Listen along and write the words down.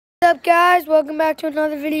up, guys? Welcome back to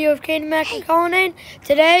another video of Katie Mac and Colin.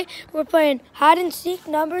 Today we're playing hide and seek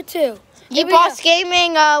number 2. YEET Boss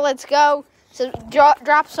Gaming, let's go. So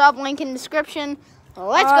drop sub, link in description.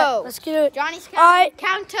 Let's go. Let's get it. Johnny's count.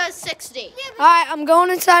 Count to 60. All right, I'm going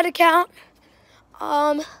inside to count.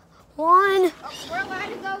 1, we're allowed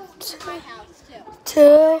to go to my house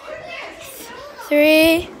two, too.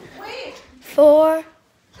 3, 4,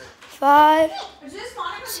 5,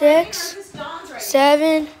 6,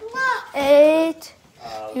 7, 8,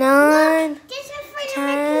 9,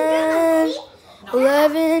 10,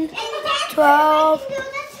 11, 12,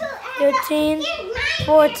 13,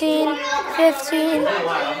 14, 15,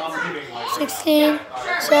 16,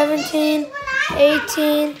 17,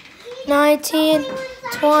 18, 19,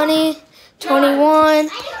 20, 21,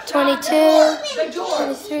 22,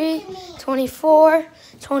 23, 24,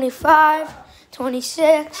 25,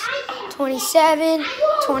 26, 27,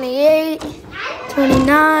 28,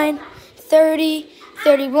 29, 30,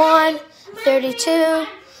 31, 32,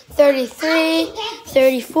 33,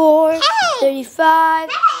 34, 35,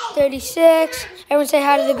 36. Everyone say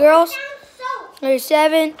hi to the girls.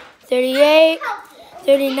 37, 38,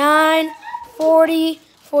 39, 40,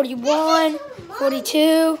 41,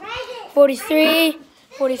 42, 43,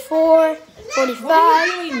 44,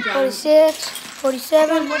 45, 46,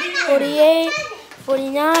 47, 48,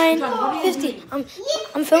 49, 50.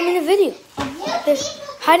 I'm filming a video.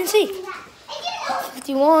 Hide and seek.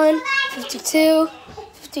 51, 52,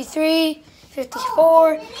 53,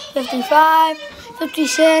 54, 55,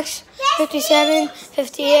 56, 57,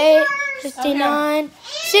 58, 59,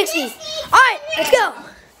 60. All right, let's go.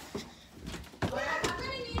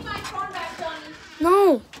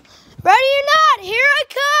 No. Ready or not, here I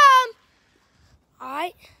come. All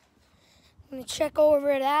right. I'm going to check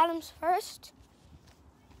over at Adam's first.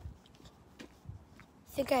 I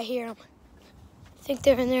think I hear them. I think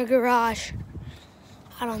they're in their garage.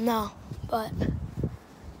 I don't know, but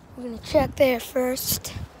we're going to check there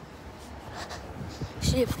first.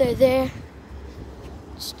 See if they're there.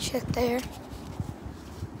 Just check there.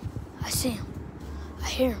 I see them. I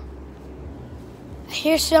hear them. I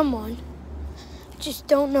hear someone. Just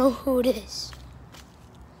don't know who it is.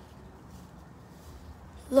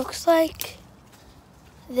 Looks like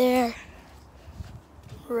they're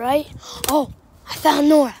right. Oh, I found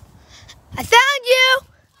Nora. I found you.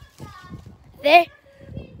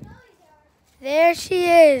 There she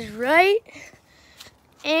is, right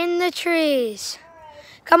in the trees.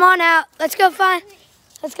 Come on out. Let's go find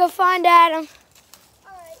Adam.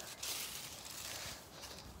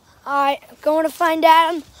 All right, I'm going to find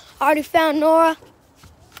Adam. I already found Nora.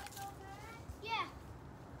 Yeah.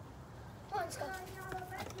 Come on, let's go.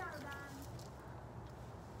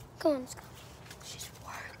 Come on, let's go. She's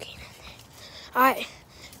working in there. All right,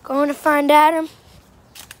 going to find Adam.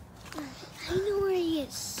 I know where he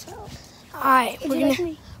is. So. All right,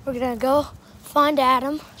 we're gonna go find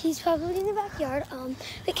Adam. He's probably in the backyard.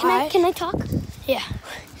 Wait, can I talk? Yeah.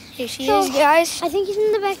 Here she is, guys. I think he's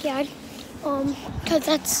in the backyard. Because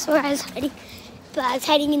that's where I was hiding. But I was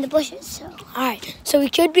hiding in the bushes, so. All right, so he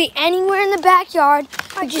could be anywhere in the backyard.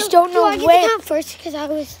 We just don't know where. Do I get to count first? Because I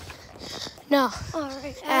was. No. All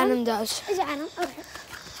right. Adam does. Is it Adam? Okay.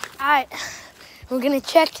 All right, we're gonna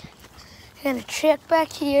check.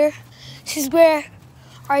 Back here. This is where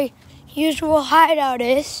our usual hideout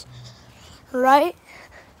is, right?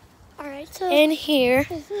 All right. So. In here.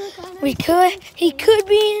 He could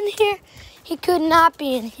be in here. He could not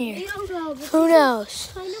be in here. Who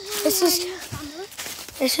knows? This is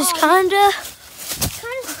kinda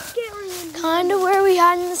where we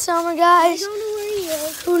hide in the summer, guys. I don't know where he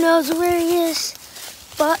is. Who knows where he is?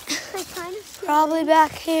 But probably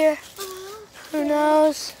back here. Who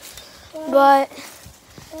knows? But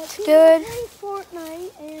it's good.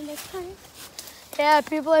 Yeah,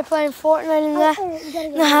 people are playing Fortnite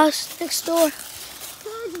in the house next door.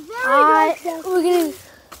 Alright, we're gonna.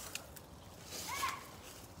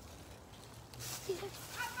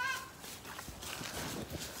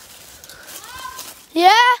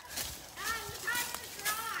 Yeah?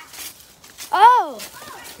 Oh.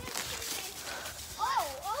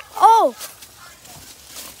 Oh.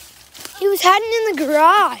 He was hiding in the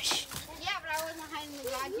garage. Yeah, but I wasn't hiding in the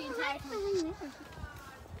garage the entire time.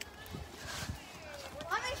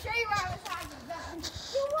 Let me show you where I was hiding.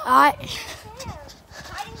 Alright.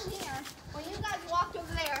 Hiding here. When you guys walked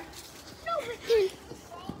over there.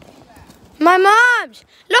 My mom's.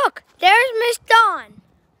 Look, there's Miss Dawn.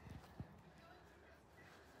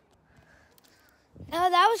 No,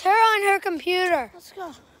 that was her on her computer. Let's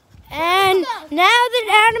go. And now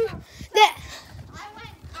that Adam, I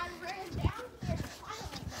ran down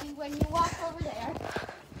here when you walked over there.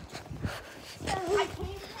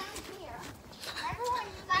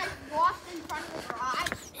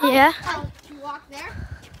 Yeah. You walk there.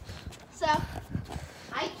 So,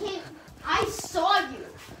 I saw you.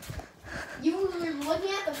 You were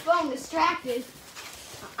looking at the phone, distracted.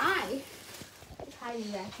 I was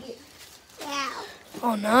hiding back here. Yeah.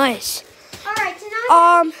 Oh, nice. All right,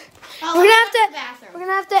 tonight. We're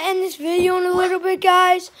gonna have to end this video in a little bit,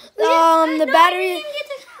 guys. The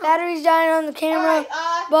battery's dying on the camera,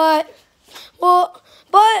 Right, but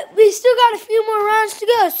we still got a few more rounds to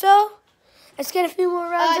go. So let's get a few more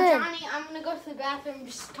rounds in. Johnny, I'm gonna go to the bathroom and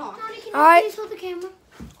just talk. Johnny, can all right. Please hold the camera?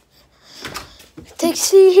 Take a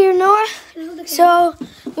seat here, Noah. So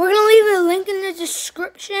we're gonna leave a link in the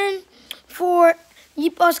description for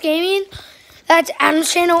YEET Gaming. That's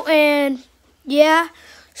Adam's channel, and yeah.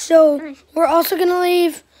 So we're also gonna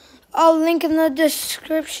leave a link in the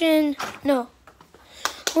description. No,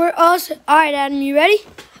 we're also all right. Adam, you ready?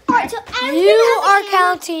 All right, so You are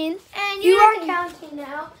counting. And You are counting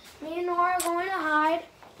now. Me and Nora are going to hide.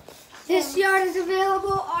 This yard is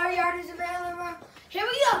available. Our yard is available. Here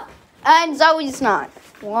we go. And Zoe's not.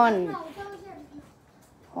 1,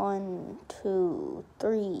 2,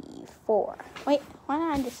 3, 4. Wait, why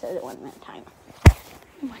not I just set it 1 minute timer?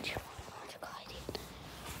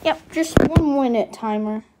 Yep, just 1 minute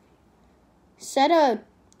timer. Set a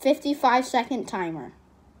 55-second timer.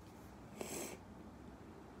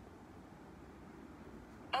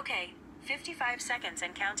 Okay, 55 seconds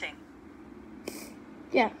and counting.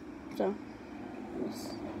 Yeah, so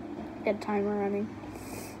let's get a timer running.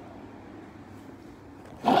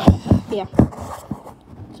 Yeah.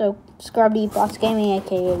 So subscribe to YEET Gaming,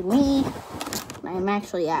 aka me. I'm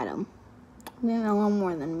actually Adam. I'm doing a little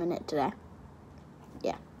more than a minute today.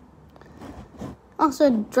 Yeah. Also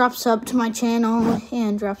drop sub to my channel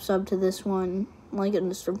and drop sub to this one. Link in the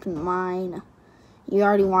description to mine. You're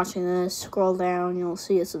already watching this. Scroll down, you'll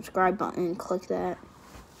see a subscribe button. Click that.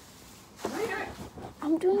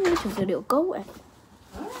 I'm doing a YouTube video. Go away.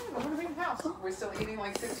 Alright, we're gonna leave the house. We're still eating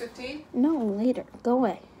like 6:15? No, later. Go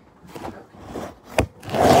away.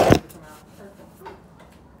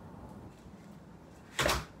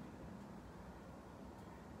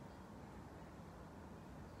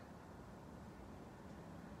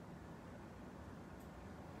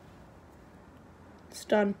 It's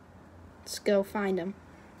done. Let's go find him.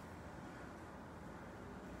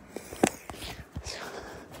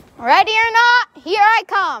 Ready or not, here I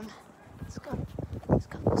come. Let's go. Let's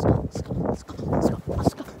go. Let's go. Let's go. Let's go. Let's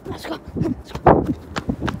go. Let's go. Let's go. Let's go.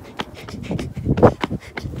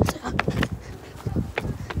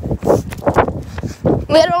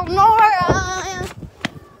 Little Nora.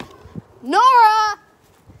 Nora.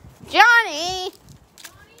 Johnny.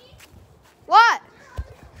 What?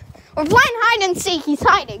 We're playing hide and seek. He's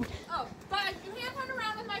hiding. Oh, but you can't run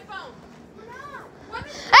around with my phone.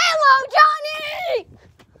 Hello, Johnny.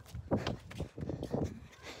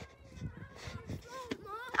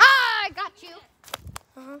 I got you.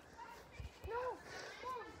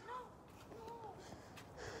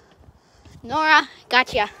 Nora,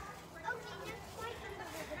 gotcha.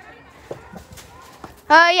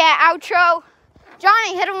 Oh yeah, outro.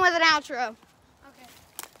 Johnny, hit him with an outro.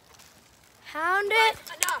 Hound it.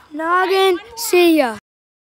 Noggin. See ya.